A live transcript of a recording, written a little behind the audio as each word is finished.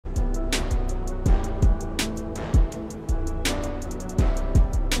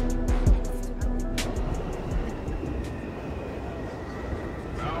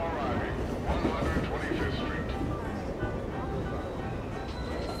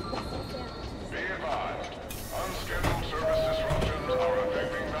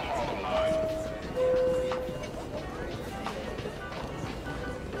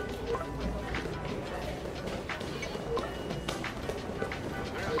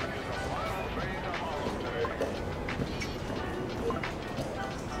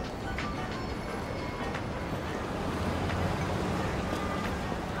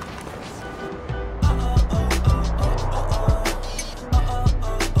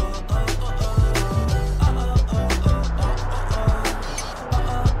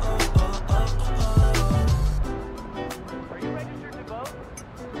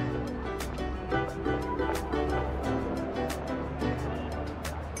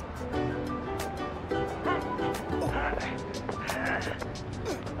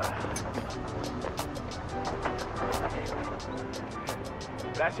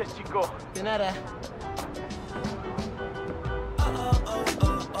Gracias, chico. De nada.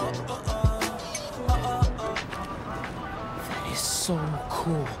 That is so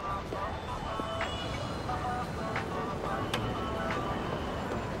cool.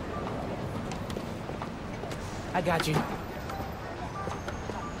 I got you.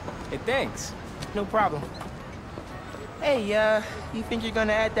 Hey, thanks. No problem. Hey, you think you're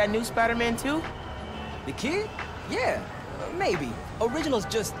gonna add that new Spider-Man too? The kid? Yeah, maybe. Original's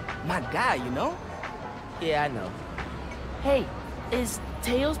just my guy, you know? Yeah, I know. Hey, is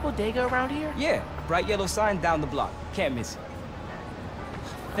Teo's Bodega around here? Yeah, bright yellow sign down the block. Can't miss it.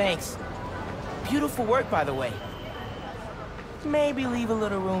 Thanks. Beautiful work, by the way. Maybe leave a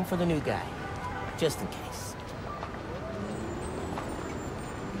little room for the new guy, just in case.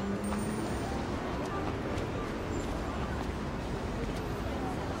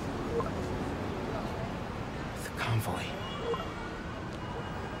 The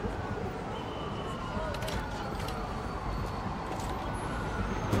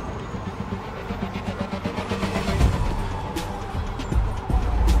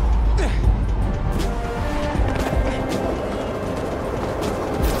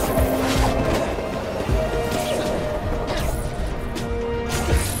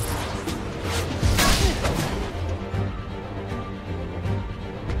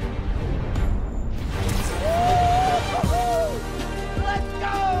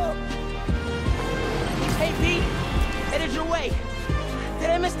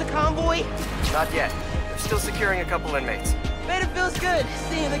convoy. Not yet. They're still securing a couple inmates. Bet it feels good,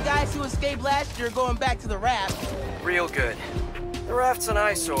 seeing the guys who escaped last year going back to the raft. Real good. The raft's an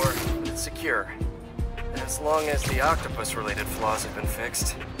eyesore, but it's secure. As long as the octopus-related flaws have been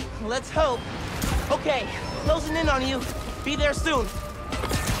fixed. Let's hope. Okay, closing in on you. Be there soon.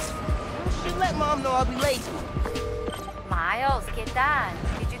 Should let Mom know I'll be late. Miles, ¿qué tal?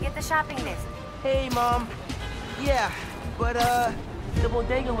 Did you get the shopping list? Hey, Mom. Yeah, but, the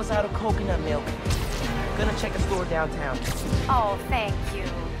bodega was out of coconut milk. Gonna check a store downtown. Oh, thank you.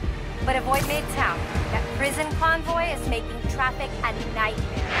 But avoid Midtown. That prison convoy is making traffic a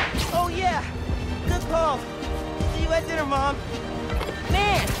nightmare. Oh, yeah. Good call. See you at dinner, Mom.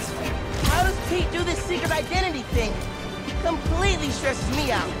 Man, how does Pete do this secret identity thing? Completely stresses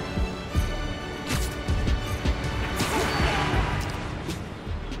me out.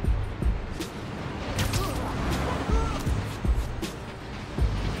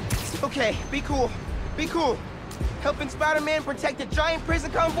 Okay, be cool. Be cool. Helping Spider-Man protect a giant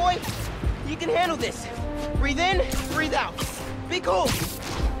prison convoy? You can handle this. Breathe in, breathe out. Be cool.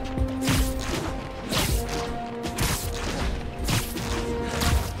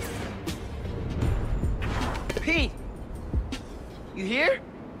 Pete! You here?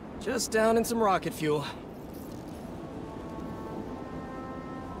 Just down in some rocket fuel.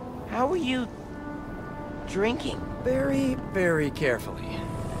 How are you drinking? Very, very carefully.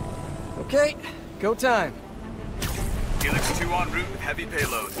 Okay, go time. Helix 2 en route with heavy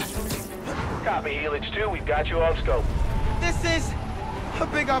payload. Copy, Helix 2. We've got you on scope. This is a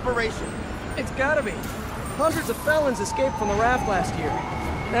big operation. It's gotta be. Hundreds of felons escaped from the raft last year.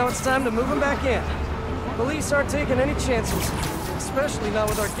 Now it's time to move them back in. Police aren't taking any chances, especially not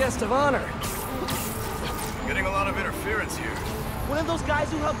with our guest of honor. Getting a lot of interference here. One of those guys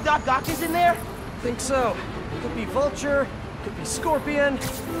who helped Doc Ock is in there? Think so. Could be Vulture, could be Scorpion,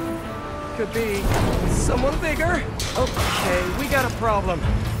 could be someone bigger. Okay, we got a problem.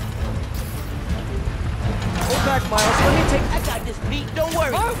 Hold back, Miles. Let me take... I got this, Pete. Don't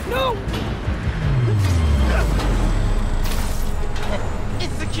worry. Oh, no!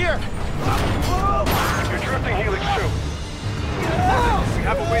 It's secure. You're drifting, Helix 2. We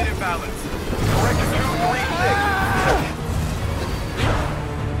have a weight imbalance. Corrector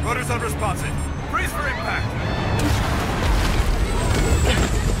 236. Rudder's unresponsive. Brace for impact.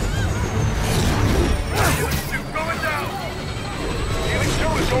 Helix 2 going down. Helix 2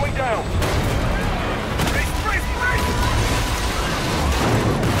 is going down. Brace, brace, brace!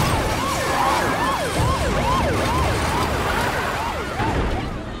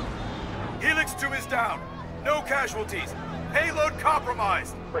 Helix 2 is down. No casualties. Payload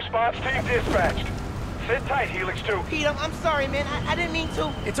compromised. Response team dispatched. Sit tight, Helix 2. Pete, I'm sorry, man. I didn't mean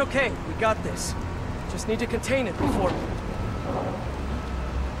to. It's okay. We got this. Just need to contain it before...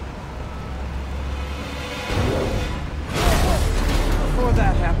 Before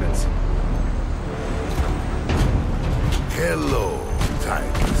that happens. Hello,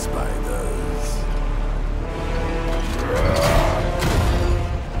 tiny spiders.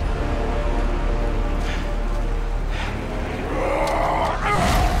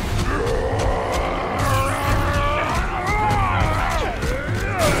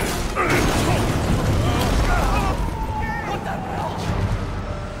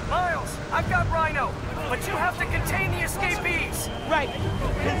 I've got Rhino, but you have to contain the escapees. Right.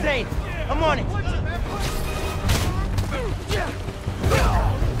 Contain. I'm on it.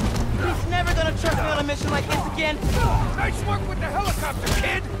 He's never gonna trust me on a mission like this again. Nice work with the helicopter,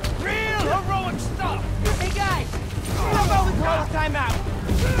 kid! Real heroic stuff! Hey guys, how about we call a timeout?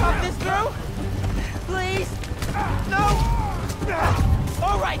 Talk this through? Please? No?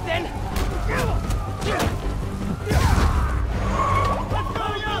 All right then. Let's go,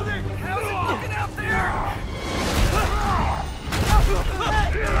 Yelder! How's it looking out there?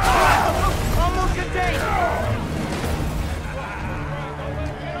 Almost contained.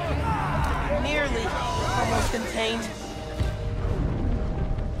 Nearly almost contained.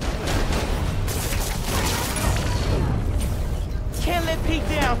 Can't let Pete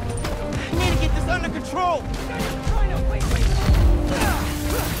down. I need to get this under control.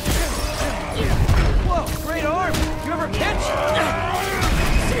 Whoa, great arm! You ever pitch?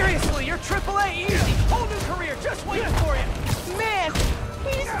 Seriously, you're AAA easy! Whole new career just waiting for you! Man,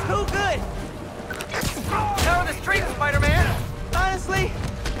 he's too good. How are the streets, Spider-Man? Honestly,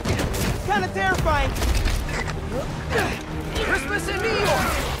 kind of terrifying. Christmas in New York!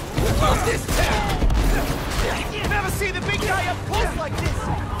 Love this town! You never see the big guy up close like this!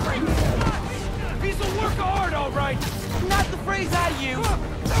 He's a work of art, all right! Not the phrase I use.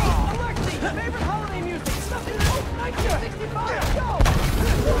 Alexi, favorite holiday music, something old 1965, go!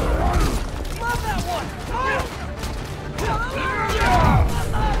 Love that one!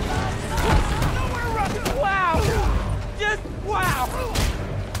 Wow! Just wow!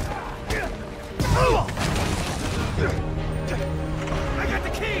 I got the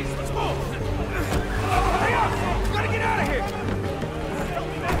keys! Let's move! Hurry up! We gotta get out of here!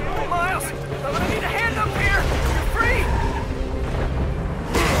 Miles, I'm gonna need a hand up here! You're free!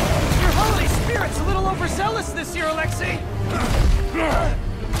 Your holiday spirit's a little overzealous this year, Alexi!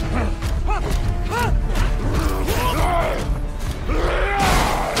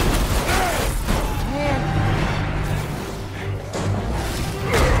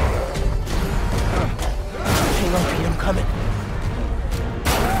 Hang on, Pete, I'm coming.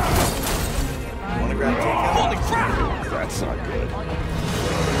 Wanna grab takeout? Holy crap! That's not good.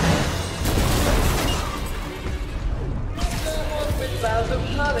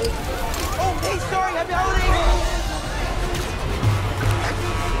 Oh, hey, sorry, happy holidays!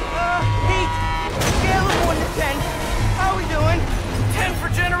 Pete, scale of 1 to 10. How we doing? 10 for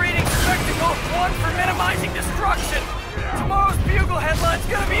generating spectacle, 1 for minimizing destruction. Tomorrow's Bugle headline's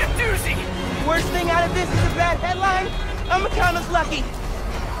gonna be a doozy. Worst thing out of this is a bad headline. I'm gonna count us lucky.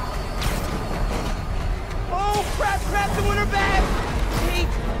 Oh, crap, the winter bad. Pete,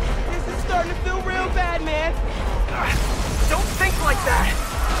 this is starting to feel real bad, man. Don't think like that.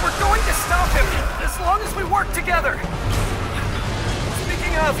 We're going to stop him, as long as we work together.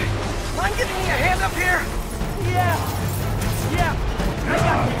 Speaking of, mind giving me a hand up here? Yeah, I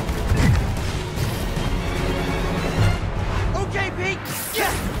got it. Okay, Pete.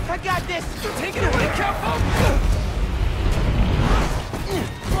 Yeah, I got this. Take it away, Capo!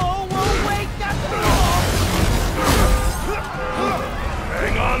 Whoa, wait, that's the wall.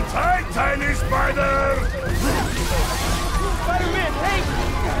 Hang on tight, tiny spider! Spider-Man, hey!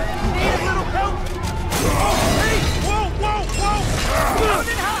 Need a little help? Hey! Whoa!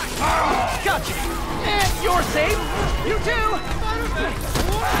 Loaded high! Gotcha! And you're safe! You too! Spider-Man!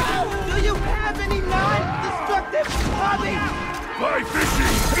 Wow! Do you have any non-destructive hobbies? Fly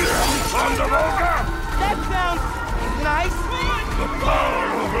fishing! Underwater! That sounds nice. The power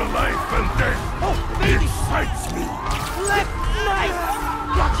over life and death Oh, baby! excites me! Let's nice!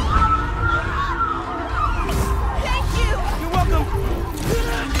 Gotcha! Thank you! You're welcome!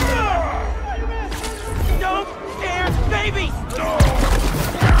 Don't scare babies!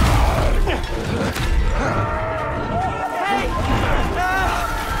 Hey!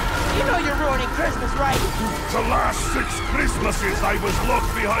 You know you're ruining Christmas, right? The last 6 Christmases I was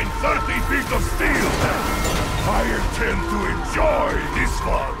locked behind 30 feet of steel! I intend to enjoy this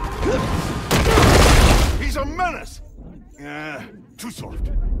one! He's a menace! Too soft.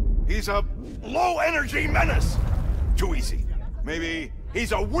 He's a low-energy menace! Too easy. Maybe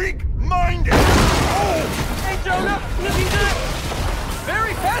he's a weak-minded! Oh! Hey, Jonah! Look, he's not...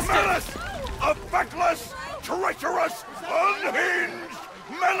 Very festive! Menace! A feckless, treacherous, unhinged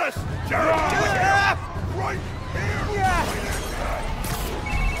menace! Gerard! Right here! Yeah!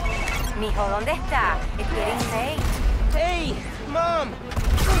 Mijo, ¿dónde está? It's getting late. Hey, Mom!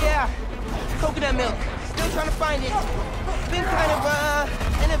 Yeah, coconut milk. Still trying to find it. Been kind of,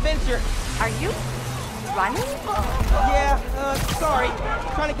 an adventure. Are you running? Yeah, sorry.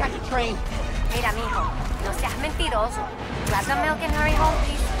 Trying to catch a train. Mira, mijo, no seas mentiroso. Grab the milk and hurry home,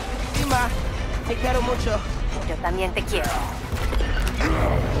 please. See, ma. Te quiero mucho. Yo también te quiero.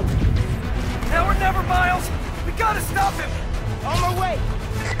 Now or never, Miles! We gotta stop him! On my way!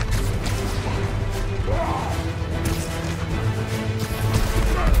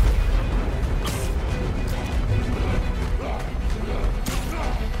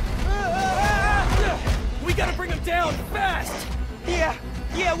 We gotta bring him down, fast!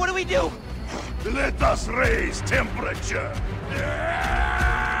 Yeah, what do we do? Let us raise temperature.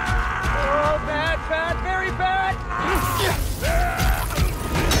 Oh, bad, very bad!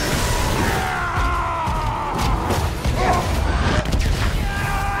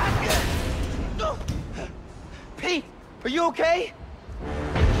 Pete, are you okay?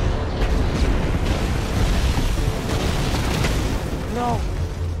 No.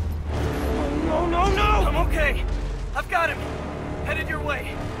 No! I'm okay. I've got him. Headed your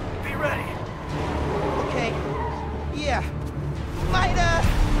way. Be ready. Okay. Yeah. Might,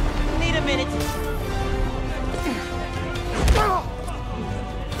 need a minute.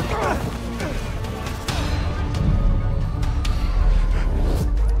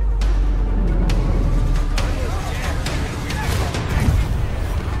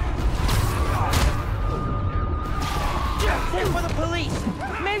 Tip for the police.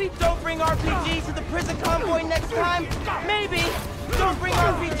 Maybe don't bring RPGs to the prison convoy next time. Maybe don't bring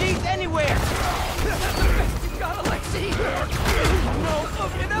RPGs anywhere. You got Alexei! No,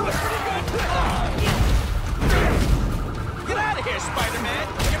 okay, that was pretty good! Get out of here, Spider-Man!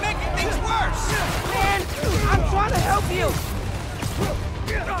 You're making things worse! Man, I'm trying to help you!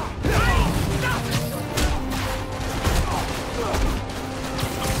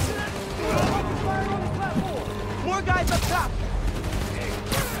 More guys up top!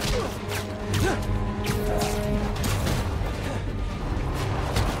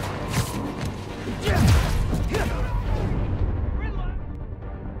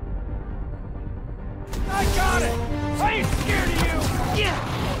 I got it! I ain't scared of you!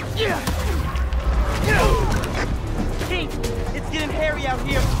 Pete, it's getting hairy out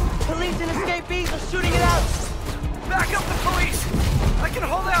here. Police and escapees are shooting it out. Back up the police! I can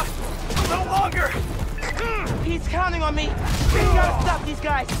hold out a little longer! He's counting on me. We gotta stop these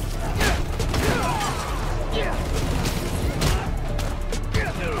guys.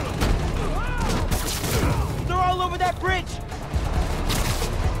 They're all over that bridge.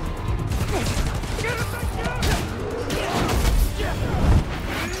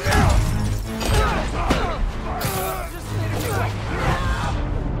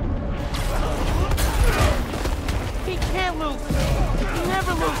 He can't lose. He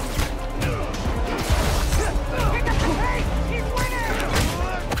never loses.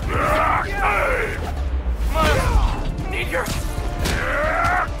 Miles, need your...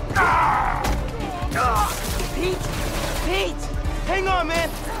 Pete! Hang on, man!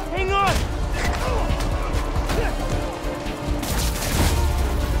 Hang on!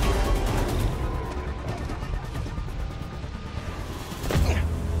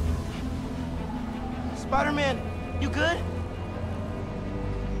 Spider-Man, you good?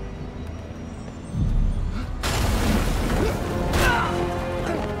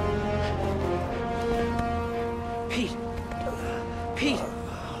 Pete!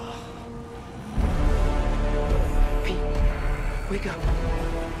 Wake up.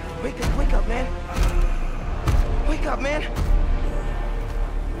 Wake up, man. Wake up, man.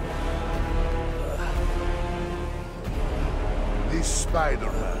 This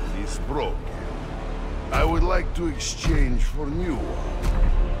Spider-Man is broken. I would like to exchange for new one.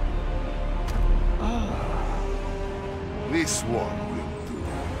 This one will do.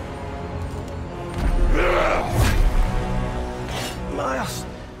 Miles,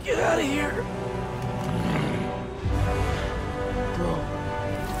 get out of here! Bro.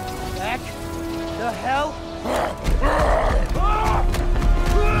 Back the hell?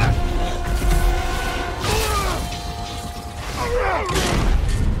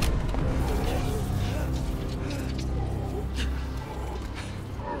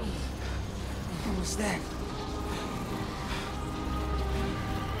 What was that?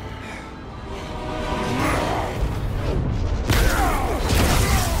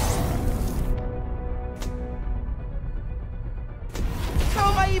 How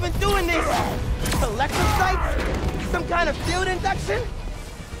am I even doing this? Electrocytes? Some kind of field induction?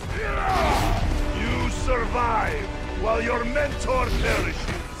 You survive while your mentor perishes.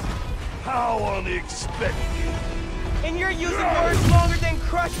 How unexpected. And you're using words longer than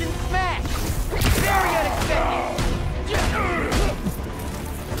crush and smash. Very unexpected.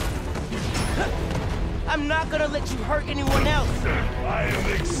 I'm not gonna let you hurt anyone else. I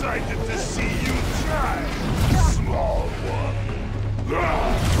am excited to see you try, small one.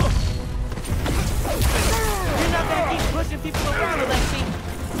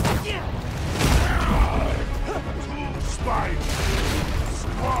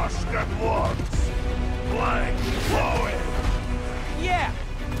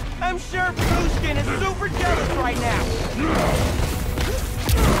 I'm sure Blueskin is super jealous right now.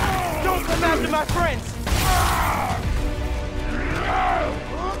 Don't come after my friends.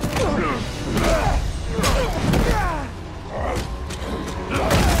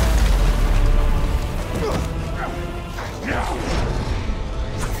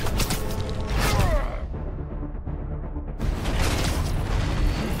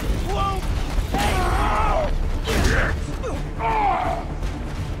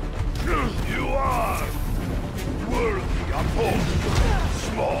 You are worthy opponent,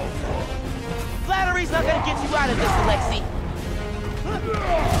 small one. Flattery's not gonna get you out of this, Alexei.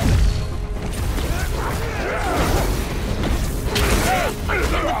 Hey,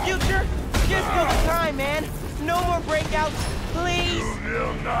 in the future, just go the time, man. No more breakouts, please. You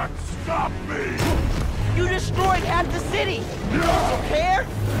will not stop me. You destroyed half the city. You don't care?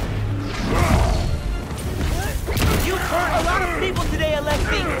 You've hurt a lot of people today,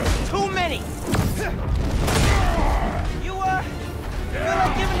 Alexei. Too many. You, feel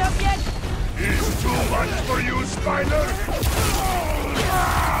like giving up yet? It's too much for you, Spider.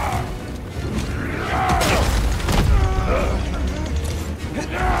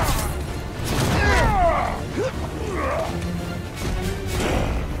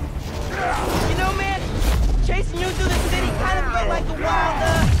 You know, man, chasing you through the city kind of felt like a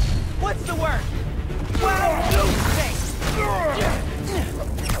wild, what's the word? Wild goose chase.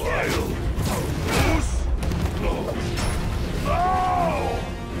 Wild goose? Oh!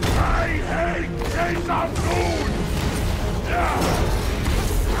 I hate chase of food!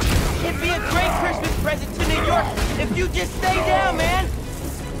 It'd be a great Christmas present to New York if you just stay down, man.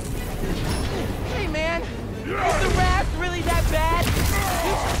 Hey, man, is the raft really that bad?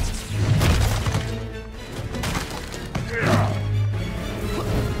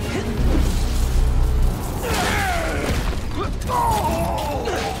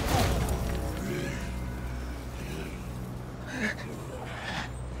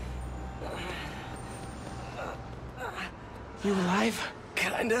 You alive?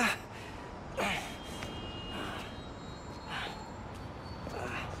 Kinda.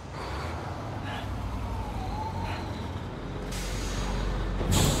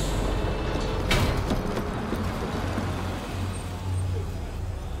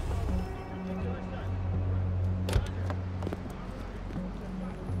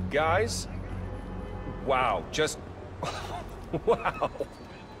 Guys? Wow, just... wow.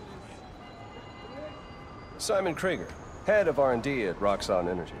 Simon Krieger, head of R&D at Roxxon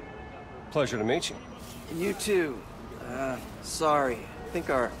Energy. Pleasure to meet you. You too. Sorry. I think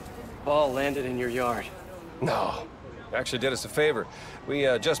our ball landed in your yard. No, actually did us a favor. We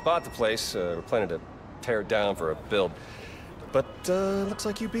just bought the place. We're planning to tear it down for a build. But looks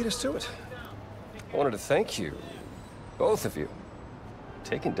like you beat us to it. I wanted to thank you, both of you.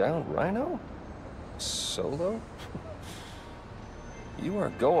 Taking down Rhino? Solo? You are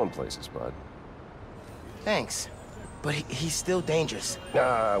going places, bud. Thanks, but he's still dangerous.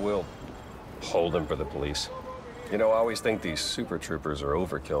 Nah, we'll hold him for the police. You know, I always think these super troopers are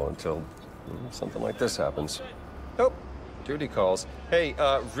overkill until something like this happens. Oh, duty calls. Hey,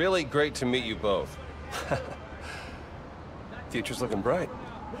 really great to meet you both. Future's looking bright.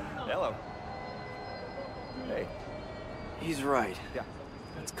 Hello. Hey. He's right. Yeah.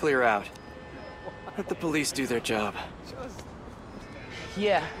 Let's clear out. Let the police do their job.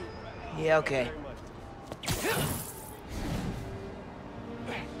 Yeah, okay.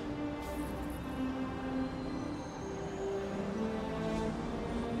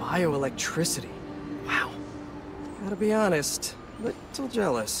 Bioelectricity. Wow. Gotta be honest, little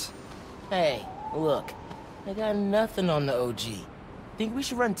jealous. Hey, look, I got nothing on the OG. Think we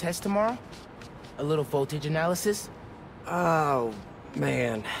should run tests tomorrow? A little voltage analysis? Oh,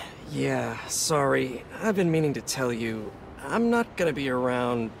 man. Yeah, sorry. I've been meaning to tell you, I'm not gonna be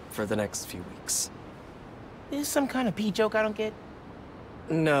around for the next few weeks. Is some kind of pee joke I don't get?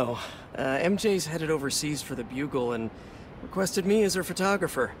 No. MJ's headed overseas for the Bugle and requested me as her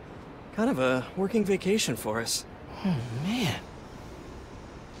photographer. Kind of a working vacation for us. Oh, man.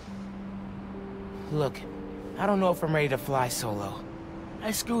 Look, I don't know if I'm ready to fly solo.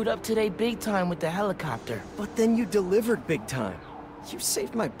 I screwed up today big time with the helicopter. But then you delivered big time. You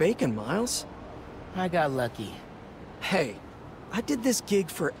saved my bacon, Miles. I got lucky. Hey, I did this gig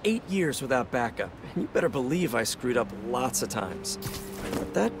for 8 years without backup, and you better believe I screwed up lots of times.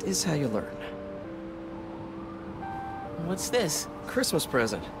 But that is how you learn. What's this? Christmas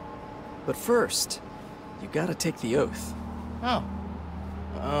present. But first, you gotta take the oath. Oh.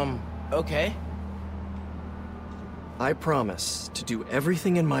 Okay. I promise to do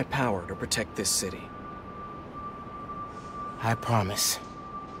everything in my power to protect this city. I promise.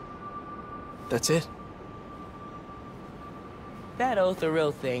 That's it? That oath a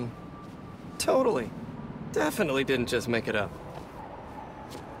real thing? Totally. Definitely didn't just make it up.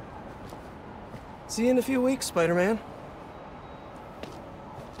 See you in a few weeks, Spider-Man.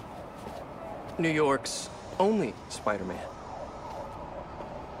 New York's only Spider-Man.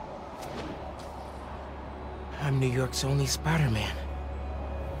 I'm New York's only Spider-Man.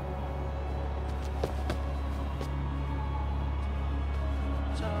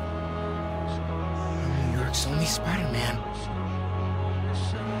 I'm New York's only Spider-Man.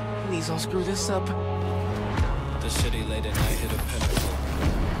 Please don't screw this up. The city late at night hit a pinnacle.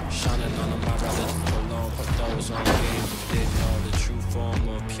 Shining on them, I'd rather alone, put those on game. Didn't know the true form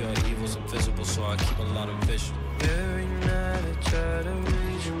of pure evil's invisible, so I keep a lot of vision.